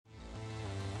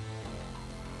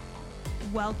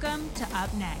Welcome to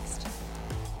Up Next.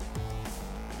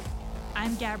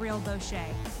 I'm Gabrielle Boucher,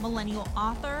 millennial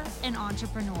author and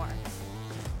entrepreneur.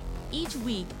 Each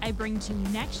week, I bring to you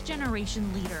next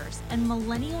generation leaders and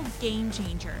millennial game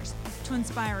changers to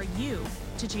inspire you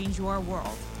to change your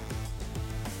world.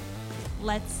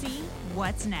 Let's see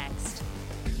what's next.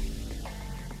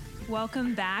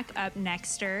 Welcome back, Up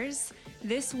Nexters.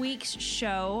 This week's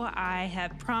show, I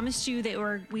have promised you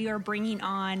that we are bringing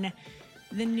on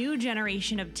the new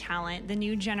generation of talent, the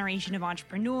new generation of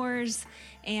entrepreneurs.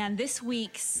 And this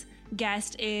week's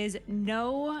guest is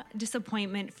no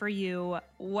disappointment for you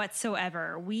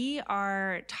whatsoever. We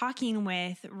are talking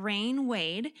with Rain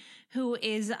Wade, who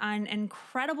is an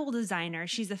incredible designer.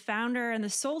 She's the founder and the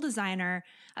sole designer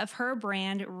of her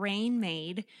brand, Rain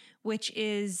Made, which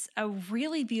is a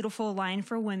really beautiful line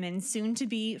for women, soon to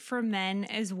be for men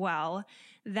as well,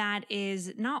 that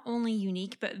is not only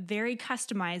unique, but very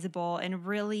customizable and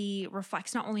really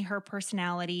reflects not only her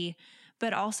personality,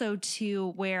 but also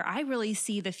to where I really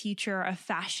see the future of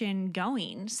fashion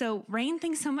going. So Rain,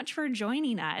 thanks so much for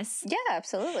joining us. Yeah,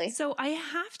 absolutely. So I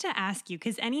have to ask you,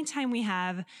 because anytime we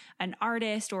have an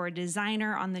artist or a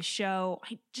designer on the show,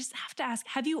 I just have to ask,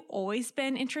 have you always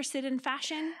been interested in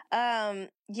fashion?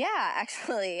 Yeah,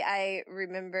 actually, I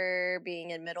remember being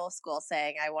in middle school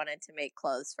saying I wanted to make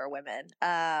clothes for women.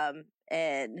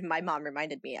 And my mom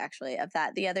reminded me actually of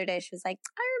that the other day. She was like,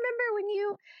 I remember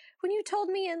when you told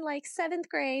me in like 7th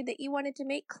grade that you wanted to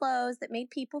make clothes that made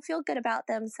people feel good about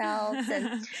themselves. And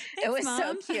Thanks, it was Mom.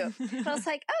 so cute. And I was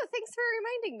like, oh, thanks for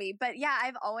reminding me. But yeah,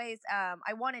 I've always,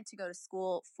 I wanted to go to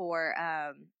school for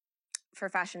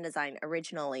fashion design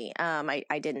originally.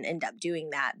 I didn't end up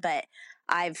doing that, but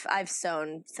I've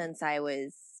sewn since I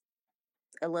was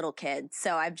a little kid.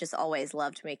 So I've just always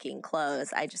loved making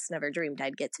clothes. I just never dreamed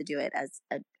I'd get to do it as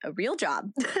a real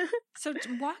job. So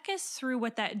walk us through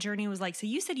what that journey was like. So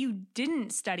you said you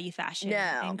didn't study fashion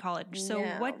in college. So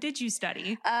what did you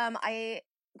study? I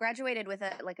graduated with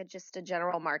just a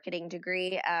general marketing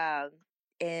degree.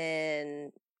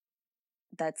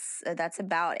 That's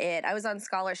about it. I was on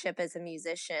scholarship as a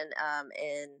musician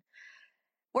in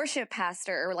worship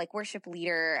pastor or like worship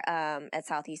leader at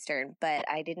Southeastern, but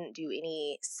I didn't do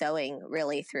any sewing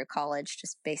really through college,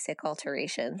 just basic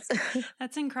alterations.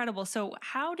 That's incredible. So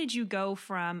how did you go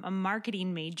from a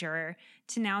marketing major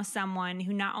to now someone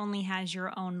who not only has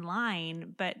your own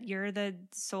line, but you're the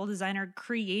sole designer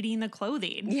creating the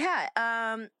clothing? Yeah.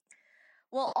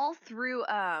 Well, all through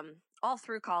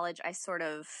college, I sort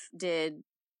of did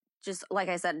just, like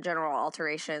I said, general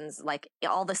alterations, like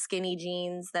all the skinny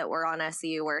jeans that were on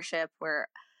SEU worship were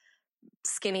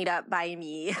skinnied up by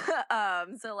me.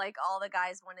 So like all the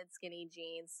guys wanted skinny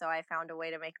jeans. So I found a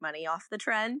way to make money off the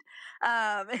trend.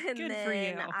 And Good then for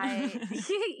you.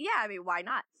 yeah, I mean, why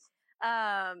not?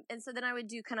 And so then I would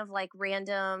do kind of like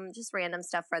random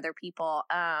stuff for other people.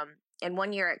 And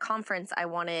one year at conference, I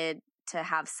wanted to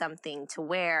have something to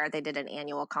wear. They did an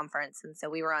annual conference. And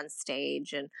so we were on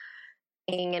stage and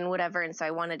whatever. And so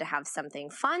I wanted to have something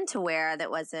fun to wear that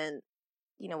wasn't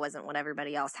what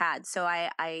everybody else had. So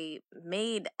I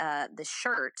made the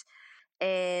shirt,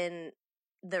 and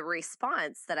the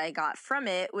response that I got from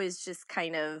it was just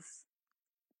kind of,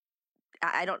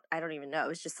 I don't even know. It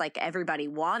was just like everybody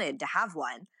wanted to have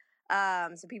one.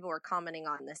 So people were commenting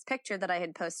on this picture that I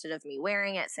had posted of me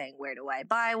wearing it, saying, where do I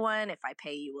buy one? If I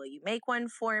pay you, will you make one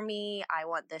for me? I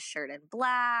want this shirt in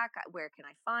black. Where can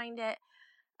I find it?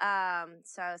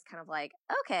 So I was kind of like,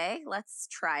 okay, let's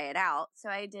try it out. So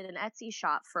I did an Etsy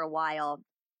shop for a while.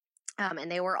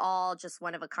 And they were all just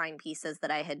one of a kind pieces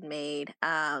that I had made.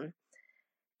 And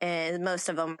most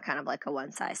of them kind of like a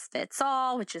one size fits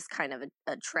all, which is kind of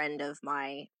a trend of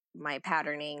my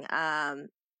patterning. And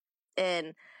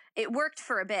it worked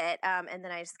for a bit. And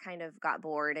then I just kind of got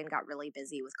bored and got really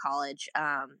busy with college.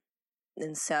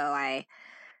 And so I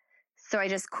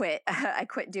just quit. I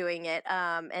quit doing it.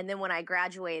 And then when I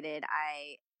graduated,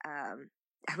 I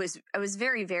was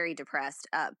very, very depressed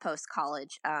post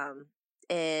college,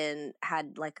 and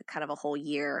had like a kind of a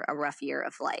rough year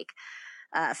of like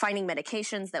finding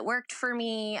medications that worked for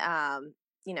me.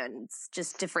 It's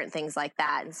just different things like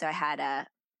that. And so I had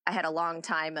a long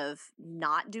time of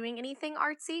not doing anything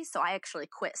artsy. So I actually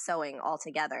quit sewing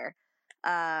altogether,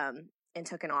 and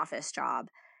took an office job,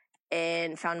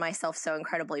 and found myself so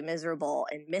incredibly miserable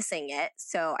and missing it.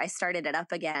 So I started it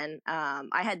up again.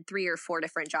 I had 3 or 4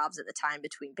 different jobs at the time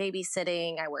between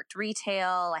babysitting. I worked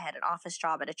retail. I had an office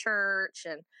job at a church,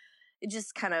 and it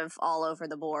just kind of all over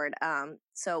the board.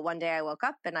 So one day I woke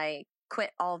up and I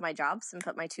quit all of my jobs and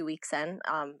put my 2 weeks in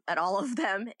at all of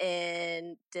them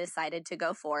and decided to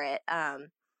go for it.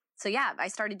 So yeah, I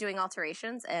started doing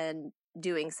alterations, and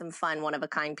doing some fun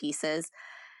one-of-a-kind pieces,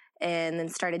 and then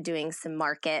started doing some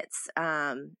markets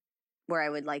where I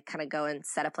would like kind of go and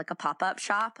set up like a pop-up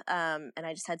shop. And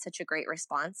I just had such a great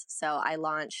response. So I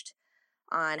launched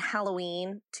on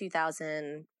Halloween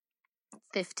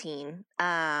 2015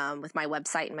 with my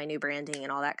website and my new branding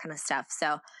and all that kind of stuff.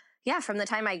 So yeah, from the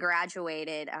time I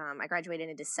graduated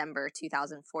in December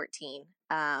 2014.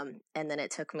 And then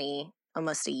it took me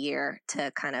almost a year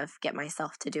to kind of get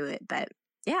myself to do it. But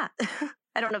yeah,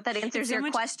 I don't know if that answers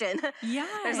your question. Yeah.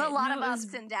 There's a lot of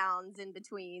ups and downs in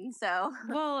between. So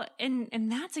well,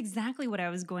 and that's exactly what I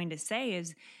was going to say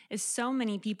is so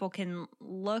many people can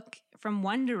look from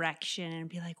one direction and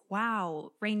be like,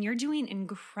 wow, Rain, you're doing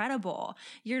incredible.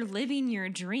 You're living your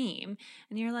dream.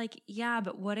 And you're like, yeah,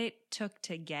 but what it took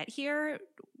to get here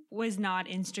was not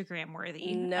Instagram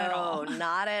worthy at all. No,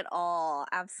 not at all.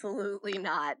 Absolutely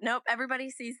not. Nope. Everybody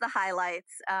sees the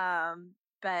highlights.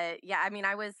 But yeah, I mean,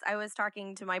 I was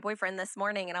talking to my boyfriend this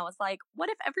morning and I was like, what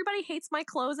if everybody hates my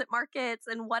clothes at markets?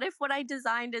 And what if what I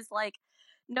designed is like,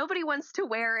 nobody wants to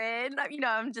wear it? You know,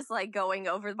 I'm just like going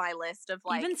over my list of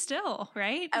like, even still,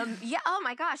 right? Yeah. Oh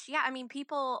my gosh. Yeah. I mean,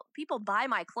 people buy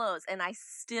my clothes and I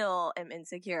still am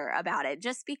insecure about it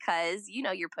just because, you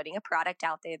know, you're putting a product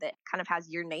out there that kind of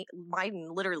has your name. Mine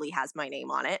literally has my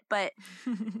name on it, but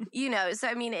you know, so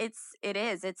I mean, it's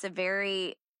a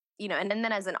very, you know, and then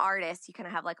as an artist, you kind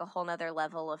of have like a whole nother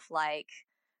level of like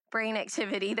brain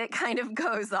activity that kind of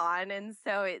goes on. And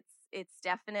so it's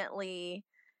definitely,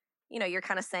 you know, you're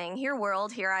kind of saying, here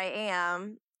world, here I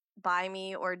am, buy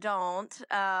me or don't.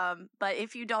 But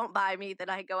if you don't buy me,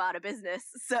 then I go out of business.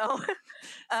 So,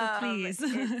 please.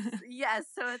 yes.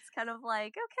 So it's kind of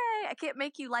like, okay, I can't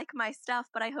make you like my stuff,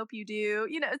 but I hope you do,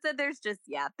 you know, so there's just,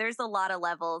 yeah, there's a lot of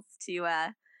levels to,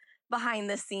 behind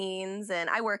the scenes, and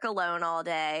I work alone all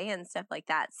day and stuff like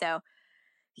that. So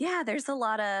yeah, there's a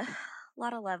lot of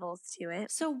levels to it.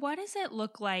 So what does it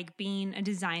look like being a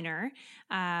designer,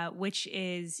 which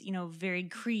is, you know, very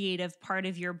creative part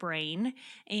of your brain,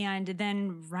 and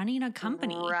then running a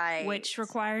company, right, which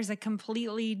requires a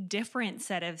completely different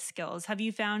set of skills? Have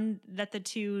you found that the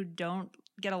two don't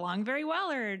get along very well,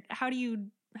 or how do you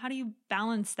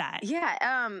balance that? Yeah,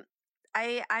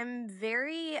 I'm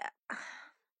very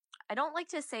I don't like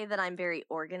to say that I'm very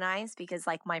organized because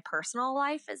like my personal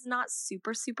life is not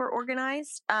super super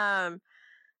organized.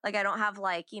 Like I don't have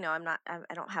like, you know, I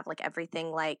don't have like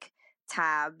everything like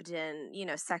tabbed and, you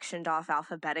know, sectioned off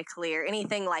alphabetically or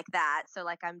anything like that. So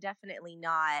like I'm definitely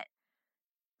not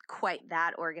quite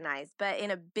that organized, but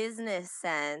in a business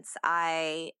sense,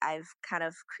 I've kind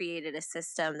of created a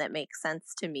system that makes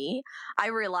sense to me. I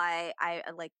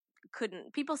like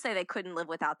couldn't people say they couldn't live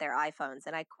without their iPhones,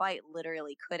 and I quite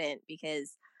literally couldn't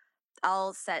because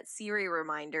I'll set Siri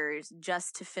reminders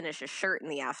just to finish a shirt in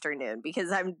the afternoon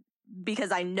because I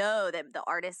know that the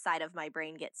artist side of my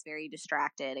brain gets very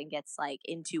distracted and gets like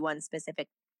into one specific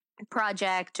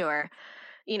project or,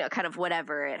 you know, kind of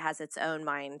whatever. It has its own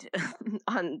mind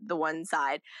on the one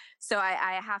side. So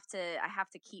I have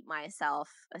to keep myself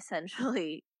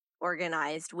essentially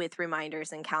organized with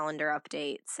reminders and calendar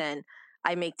updates, and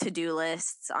I make to-do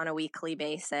lists on a weekly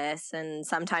basis and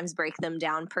sometimes break them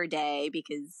down per day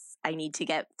because I need to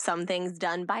get some things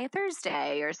done by a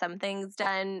Thursday or some things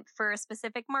done for a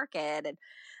specific market. And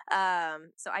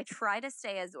so I try to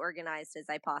stay as organized as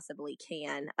I possibly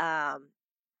can. But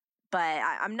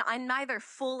I'm neither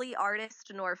fully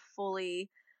artist nor fully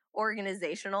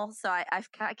organizational, so I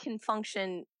can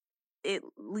function at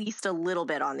least a little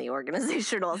bit on the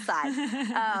organizational side.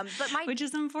 But which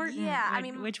is important. Yeah, I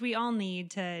mean, which we all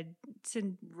need to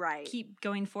right. keep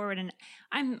going forward. And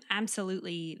I'm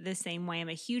absolutely the same way. I'm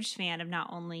a huge fan of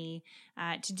not only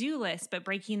to-do lists, but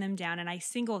breaking them down. And I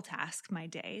single task my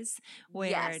days where,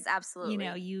 yes, absolutely. You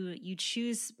know, you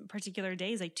choose particular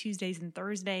days like Tuesdays and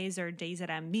Thursdays or days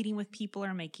that I'm meeting with people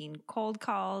or making cold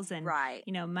calls. And, right.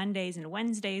 You know, Mondays and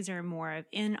Wednesdays are more of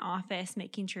in office,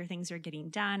 making sure things are getting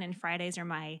done. And Fridays are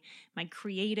my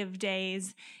creative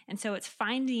days. And so it's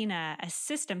finding a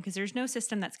system, because there's no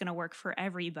system that's going to work for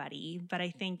everybody. But I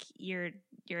think you're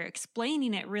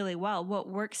explaining it really well, what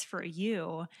works for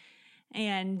you,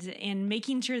 and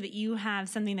making sure that you have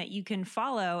something that you can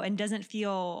follow and doesn't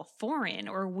feel foreign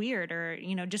or weird, or,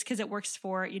 you know, just because it works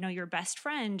for, you know, your best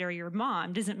friend or your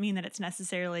mom doesn't mean that it's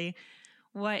necessarily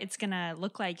what it's going to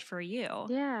look like for you.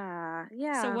 Yeah.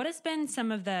 Yeah. So what has been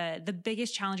some of the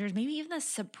biggest challenges, maybe even the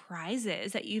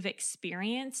surprises that you've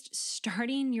experienced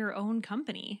starting your own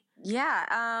company?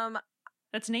 Yeah.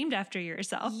 That's named after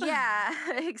yourself. Yeah.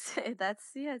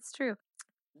 It's true.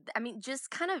 I mean,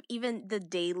 just kind of even the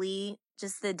daily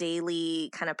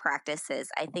kind of practices,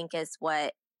 I think is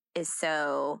what is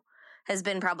so has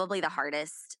been probably the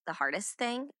hardest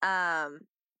thing.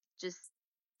 Just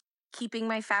keeping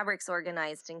my fabrics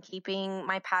organized and keeping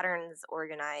my patterns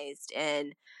organized.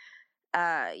 And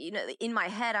in my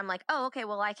head, I'm like, oh, okay,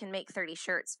 well, I can make 30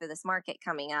 shirts for this market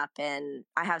coming up, and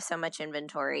I have so much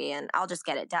inventory, and I'll just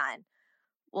get it done.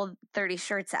 Well, 30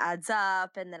 shirts adds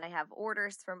up, and then I have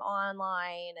orders from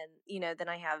online, and then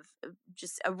I have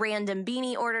just a random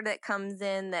beanie order that comes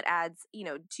in that adds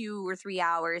 2 or 3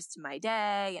 hours to my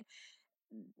day.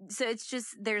 So it's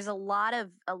just, there's a lot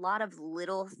of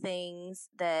little things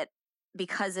that,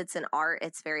 because it's an art,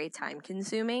 it's very time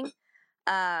consuming.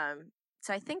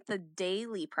 So I think the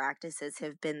daily practices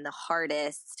have been the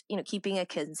hardest, keeping a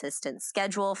consistent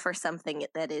schedule for something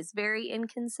that is very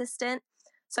inconsistent.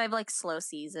 So I have like slow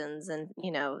seasons, and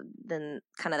then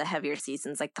kind of the heavier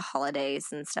seasons like the holidays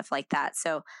and stuff like that.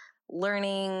 So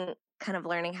learning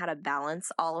how to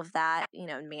balance all of that,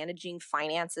 managing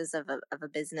finances of a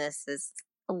business is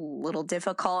a little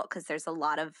difficult, because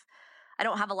I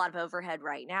don't have a lot of overhead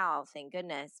right now, thank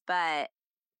goodness, but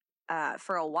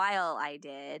for a while I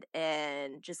did,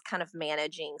 and just kind of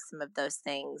managing some of those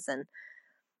things. And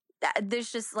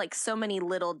there's just like so many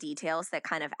little details that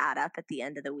kind of add up at the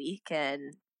end of the week.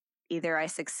 And either I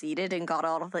succeeded and got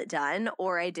all of it done,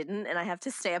 or I didn't, and I have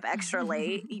to stay up extra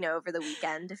late, over the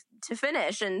weekend to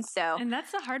finish. And so, And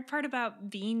that's the hard part about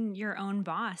being your own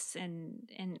boss.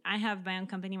 And I have my own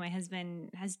company. My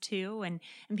husband has two, and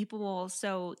people will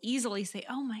so easily say,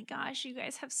 "Oh my gosh, you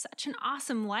guys have such an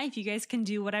awesome life. You guys can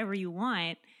do whatever you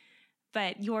want."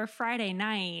 But your Friday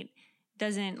night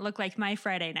doesn't look like my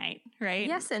Friday night, right?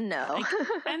 yes and no. Like,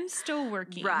 I'm still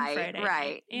working Right, Friday night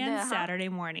right. and Uh-huh. Saturday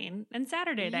morning and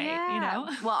Saturday night, Yeah.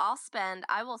 Well,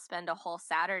 I will spend a whole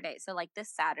Saturday. So like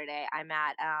this Saturday, I'm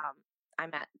at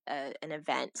an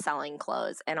event selling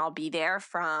clothes, and I'll be there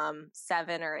from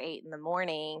 7 or 8 in the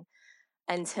morning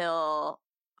until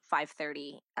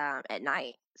 5:30 at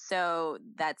night. So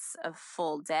that's a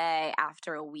full day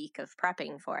after a week of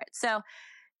prepping for it. So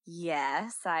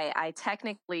yes, I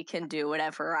technically can do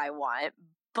whatever I want,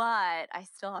 but I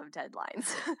still have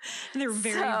deadlines. They're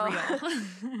very So,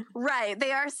 real. right,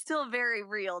 they are still very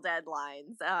real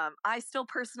deadlines. I still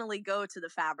personally go to the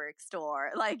fabric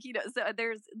store, like, so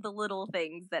there's the little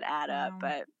things that add up, Wow.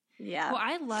 but yeah. Well,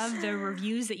 I love the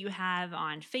reviews that you have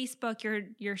on Facebook.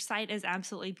 Your site is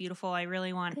absolutely beautiful. I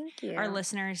really want Thank our you.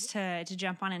 listeners to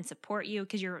jump on and support you,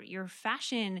 because your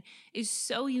fashion is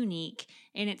so unique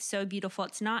and it's so beautiful.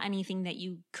 It's not anything that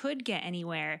you could get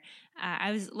anywhere.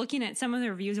 I was looking at some of the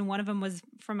reviews, and one of them was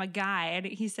from a guy, and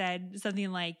he said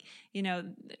something like,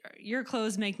 your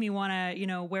clothes make me want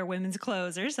to, wear women's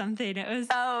clothes or something. It was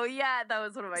Oh yeah, that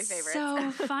was one of my favorites.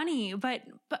 so funny. But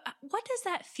what does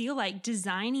that feel like,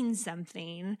 designing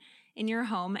something in your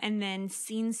home and then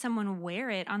seeing someone wear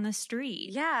it on the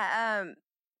street? Yeah,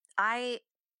 I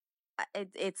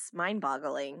it's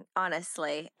mind-boggling,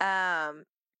 honestly.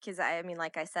 Because I mean,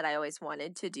 like I said, I always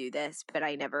wanted to do this, but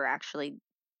I never actually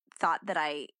thought that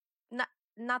not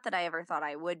not that I ever thought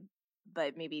I would,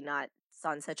 but maybe not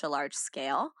on such a large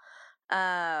scale.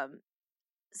 Um,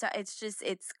 so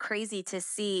it's crazy to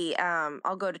see.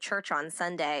 I'll go to church on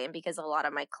Sunday, and because a lot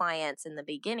of my clients in the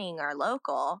beginning are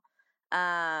local,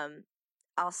 um,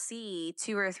 I'll see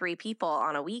 2 or 3 people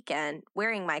on a weekend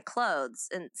wearing my clothes,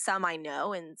 and some I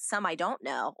know and some I don't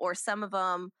know, or some of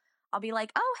them I'll be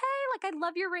like, "Oh, hey, like I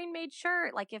love your rain made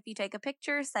shirt. Like if you take a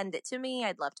picture, send it to me.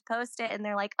 I'd love to post it." And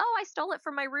they're like, "Oh, I stole it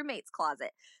from my roommate's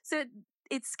closet." So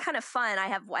it's kind of fun. I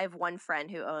have one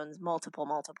friend who owns multiple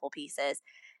pieces,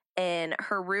 and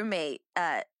her roommate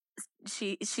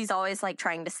she's always like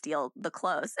trying to steal the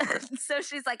clothes. So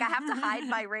she's like, I have to hide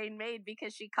my rain maid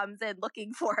because she comes in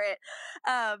looking for it.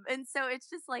 And so it's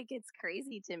just like, it's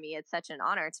crazy to me. It's such an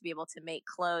honor to be able to make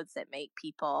clothes that make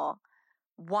people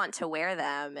want to wear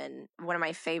them. And one of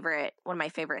my favorite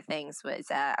things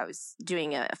was I was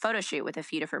doing a photo shoot with a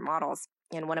few different models,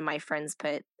 and one of my friends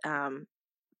put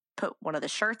one of the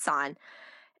shirts on,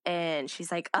 and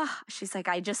she's like,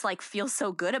 I just like feel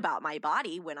so good about my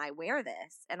body when I wear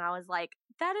this. And I was like,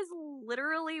 that is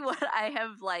literally what I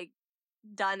have like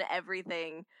done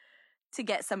everything to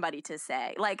get somebody to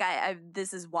say. Like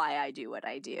this is why I do what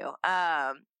I do.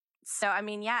 So I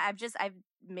mean, yeah, I've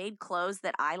made clothes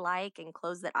that I like and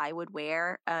clothes that I would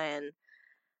wear, and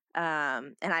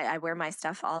I wear my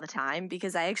stuff all the time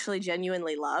because I actually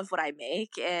genuinely love what I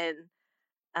make. Yeah,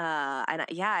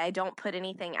 I don't put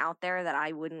anything out there that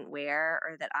I wouldn't wear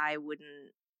or that I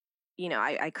wouldn't,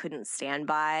 I couldn't stand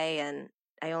by. And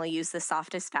I only use the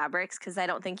softest fabrics because I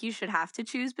don't think you should have to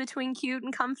choose between cute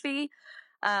and comfy.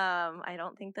 I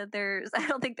don't think that I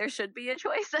don't think there should be a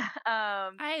choice.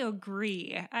 I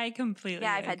agree. I completely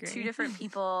Yeah, I've had agree. two different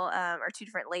people, or two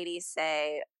different ladies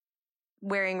say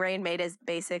wearing Rain Maid is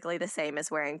basically the same as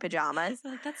wearing pajamas.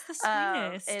 Like, that's the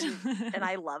sweetest. And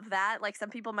I love that. Like, some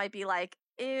people might be like,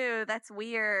 ew, that's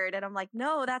weird. And I'm like,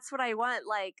 no, that's what I want.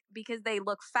 Like, because they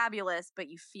look fabulous, but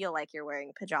you feel like you're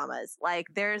wearing pajamas. Like,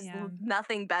 there's Yeah.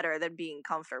 nothing better than being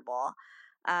comfortable.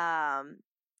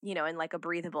 In like a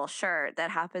breathable shirt that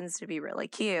happens to be really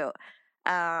cute.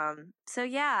 So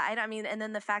yeah, I mean, and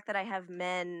then the fact that I have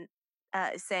men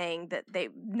saying that they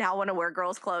now want to wear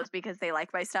girls' clothes because they like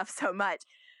my stuff so much.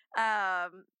 I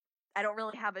don't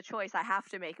really have a choice. I have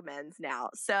to make men's now.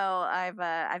 So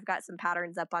I've got some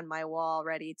patterns up on my wall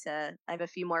ready to. I have a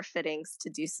few more fittings to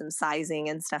do some sizing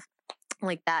and stuff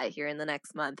like that here in the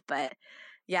next month. But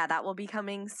yeah, that will be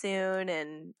coming soon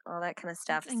and all that kind of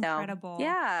stuff. That's incredible. So,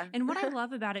 yeah. And what I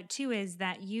love about it too is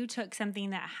that you took something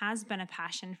that has been a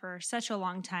passion for such a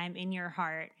long time in your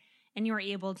heart, and you were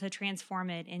able to transform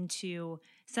it into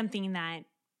something that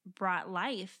brought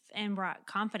life and brought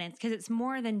confidence, because it's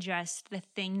more than just the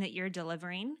thing that you're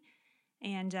delivering.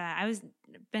 And I was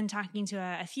been talking to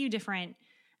a few different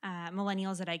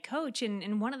millennials that I coach,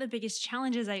 and one of the biggest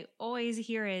challenges I always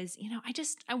hear is,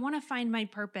 I want to find my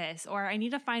purpose, or I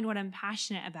need to find what I'm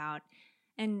passionate about.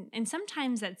 And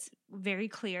sometimes that's very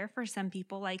clear for some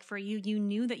people. Like for you, you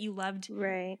knew that you loved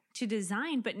to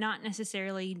design, but not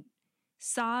necessarily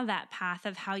saw that path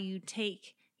of how you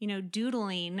take,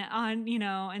 doodling on,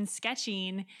 and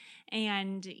sketching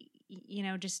and,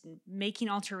 just making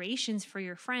alterations for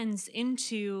your friends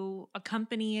into a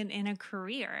company and a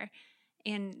career.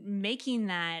 And making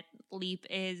that leap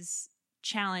is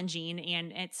challenging,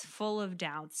 and it's full of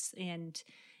doubts and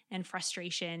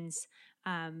frustrations.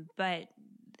 But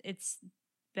it's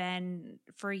been,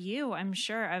 for you, I'm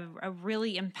sure, a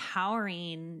really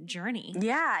empowering journey.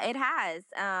 Yeah, it has.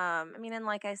 I mean, and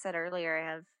like I said earlier, I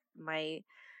have my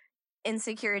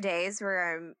insecure days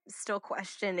where I'm still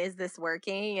question, is this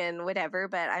working and whatever,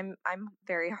 but I'm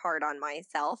very hard on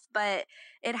myself. But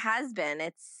it has been.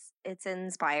 It's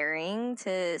inspiring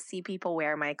to see people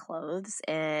wear my clothes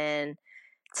and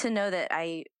to know that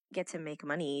I get to make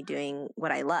money doing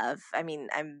what I love. I mean,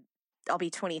 I'll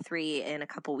be 23 in a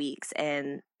couple weeks,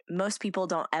 and most people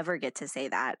don't ever get to say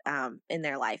that in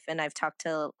their life. And I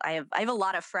have a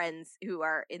lot of friends who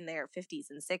are in their 50s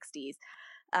and 60s,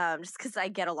 just because I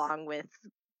get along with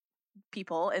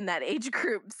people in that age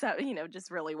group, so just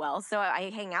really well. So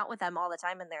I hang out with them all the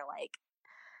time, and they're like,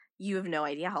 you have no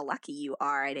idea how lucky you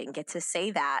are. I didn't get to say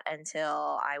that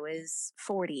until I was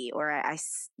 40, or I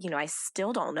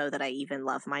still don't know that I even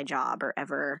love my job or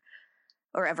ever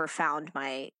found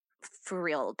my for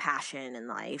real passion in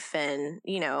life. And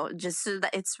just so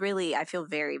that it's really, I feel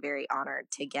very, very honored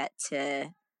to get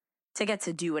to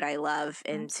do what I love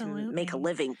and Absolutely. to make a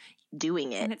living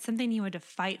doing it. And it's something you had to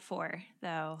fight for,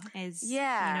 though,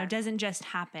 doesn't just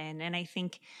happen. And I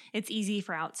think it's easy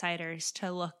for outsiders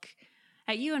to look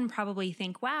at you and probably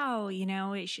think, wow,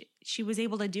 she was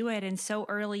able to do it, and so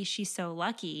early, she's so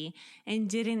lucky, and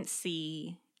didn't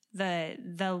see the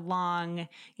long,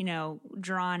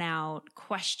 drawn out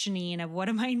questioning of what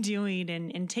am I doing,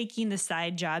 and taking the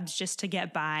side jobs just to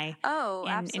get by. Oh,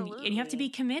 absolutely. And you have to be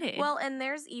committed. Well, and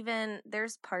there's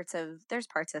parts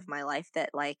of my life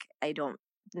that like I don't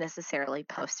necessarily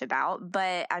post about,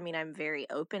 but I mean, I'm very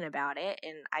open about it,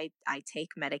 and I take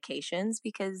medications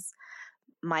because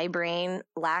my brain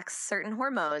lacks certain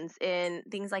hormones and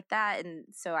things like that. And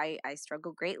so I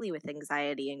struggle greatly with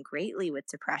anxiety and greatly with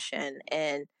depression,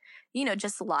 and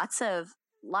just lots of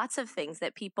things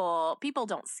that people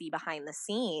don't see behind the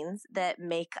scenes that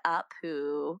make up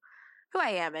who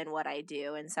I am and what I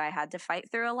do. And so I had to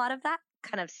fight through a lot of that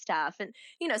kind of stuff. And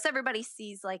so everybody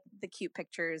sees like the cute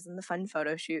pictures and the fun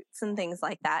photo shoots and things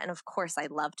like that, and of course I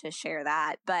love to share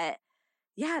that. But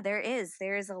yeah,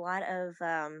 there's a lot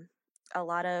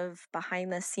of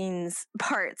behind the scenes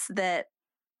parts that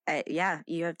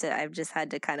I've just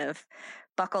had to kind of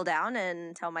buckle down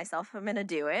and tell myself I'm going to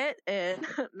do it and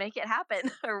make it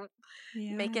happen, or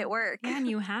make it work. Yeah, and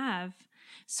you have.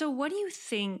 So what do you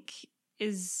think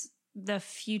is the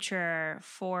future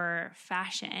for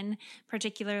fashion,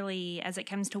 particularly as it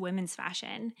comes to women's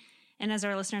fashion? And as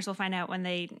our listeners will find out when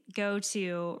they go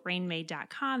to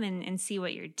rainmaid.com and see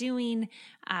what you're doing,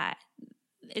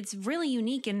 it's really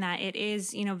unique in that it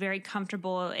is, very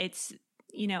comfortable. It's,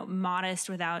 modest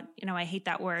without, I hate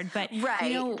that word, but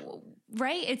right.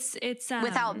 Right. It's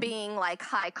without being like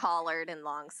high collared and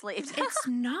long sleeved. It's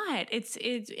not,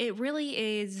 it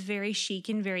really is very chic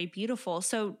and very beautiful.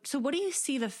 So what do you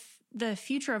see the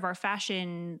future of our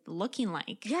fashion looking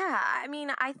like? Yeah, I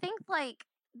mean, I think like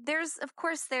there's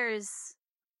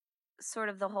sort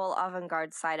of the whole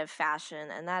avant-garde side of fashion,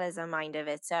 and that is a mind of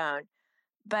its own.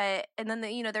 But and then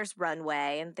there's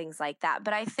runway and things like that.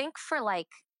 But I think for like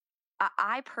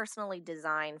I personally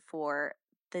design for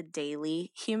the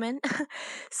daily human.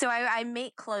 So I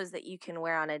make clothes that you can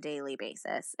wear on a daily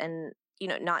basis, and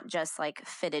not just like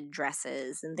fitted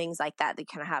dresses and things like that that you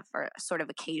kind of have for sort of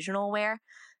occasional wear.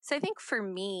 So I think for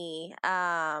me,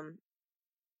 I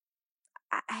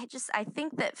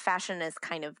think that fashion has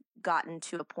kind of gotten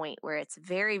to a point where it's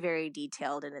very, very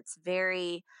detailed and it's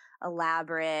very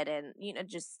elaborate, and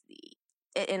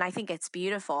and I think it's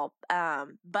beautiful.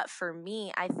 But for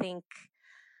me, I think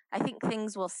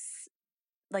things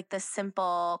like the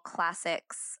simple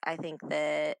classics. I think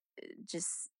that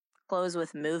just clothes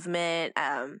with movement.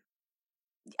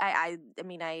 I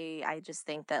just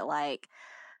think that like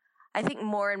I think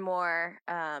more and more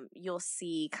you'll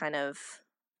see kind of,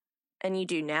 and you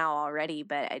do now already,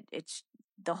 but it's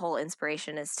the whole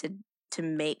inspiration is to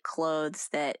make clothes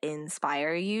that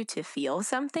inspire you to feel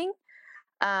something.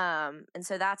 And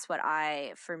so that's what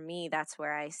for me, that's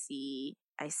where I see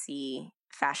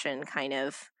fashion kind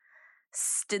of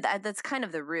that's kind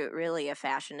of the root really of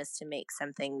fashion, is to make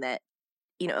something that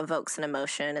evokes an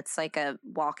emotion. It's like a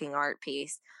walking art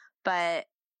piece. But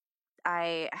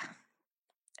I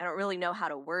I don't really know how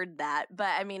to word that, but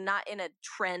I mean, not in a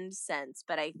trend sense,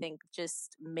 but I think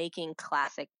just making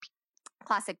classic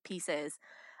pieces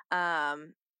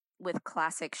um, with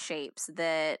classic shapes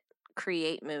that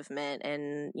create movement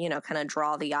and kind of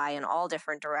draw the eye in all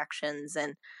different directions,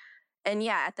 and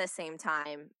yeah, at the same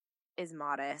time is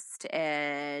modest,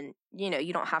 and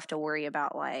you don't have to worry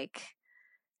about like,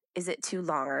 is it too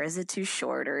long or is it too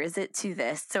short or is it too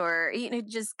this, or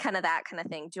just kind of that kind of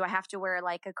thing. Do I have to wear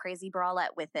like a crazy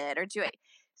bralette with it, or do I?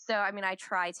 So I mean, I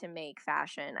try to make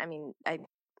fashion. I mean,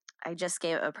 I just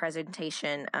gave a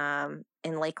presentation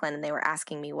in Lakeland, and they were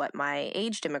asking me what my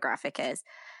age demographic is,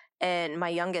 and my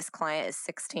youngest client is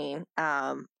 16.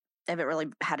 I haven't really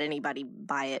had anybody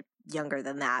buy it younger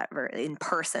than that, or in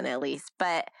person at least.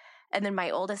 But and then my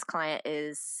oldest client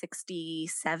is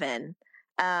 67.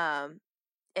 Um,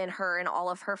 and her and all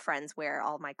of her friends wear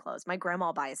all my clothes. My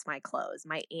grandma buys my clothes,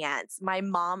 my aunts, my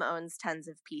mom owns tons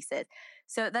of pieces.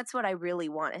 So that's what I really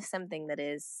want, is something that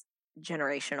is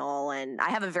generational. And I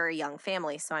have a very young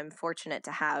family, so I'm fortunate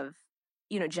to have,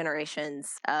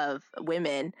 generations of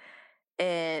women.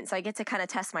 And so I get to kind of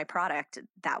test my product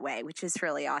that way, which is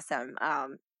really awesome.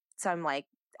 So I'm like,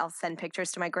 I'll send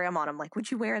pictures to my grandma and I'm like, would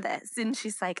you wear this? And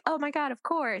she's like, oh my God, of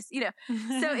course. So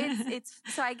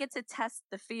so I get to test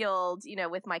the field,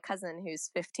 with my cousin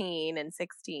who's 15 and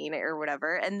 16 or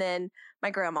whatever. And then my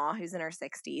grandma who's in her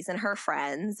 60s and her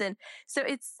friends. And so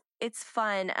it's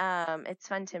fun. It's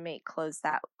fun to make clothes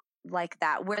that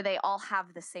where they all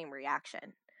have the same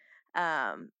reaction.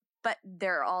 But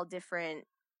they're all different,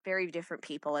 very different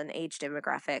people and age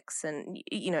demographics and,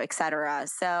 et cetera.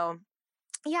 So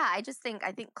yeah, I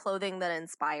think clothing that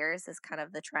inspires is kind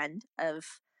of the trend of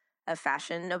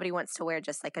fashion. Nobody wants to wear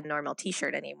just like a normal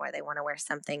t-shirt anymore. They want to wear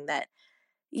something that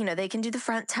they can do the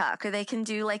front tuck, or they can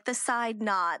do like the side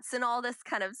knots and all this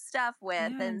kind of stuff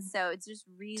with. Yeah. And so it's just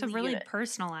really to really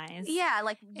personalize. Yeah,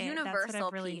 like that's universal what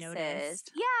I've really pieces.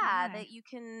 noticed. Yeah, Yeah. that you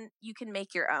can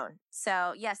make your own.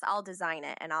 So yes, I'll design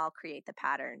it and I'll create the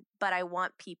pattern. But I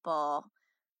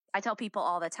tell people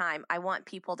all the time, I want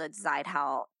people to decide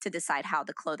how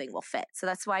the clothing will fit. So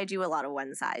that's why I do a lot of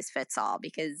one size fits all,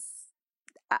 because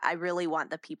I really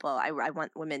want I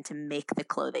want women to make the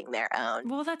clothing their own.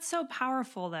 Well, that's so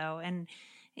powerful, though, and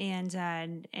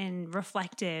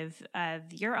reflective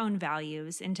of your own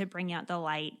values, and to bring out the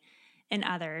light in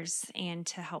others, and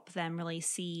to help them really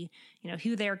see,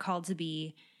 who they're called to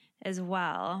be as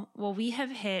well. Well, we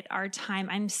have hit our time.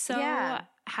 I'm so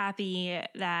happy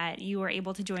that you were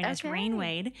able to join us, Rain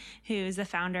Wade, who's the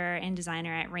founder and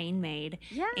designer at Rain Made.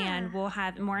 Yeah. And we'll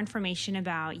have more information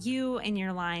about you and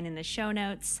your line in the show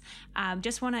notes.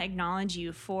 Just want to acknowledge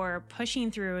you for pushing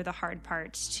through the hard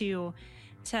parts to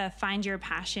find your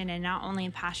passion, and not only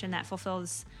a passion that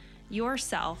fulfills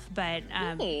yourself, but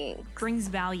brings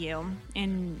value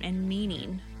and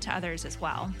meaning to others as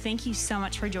well. Thank you so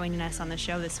much for joining us on the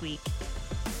show this week.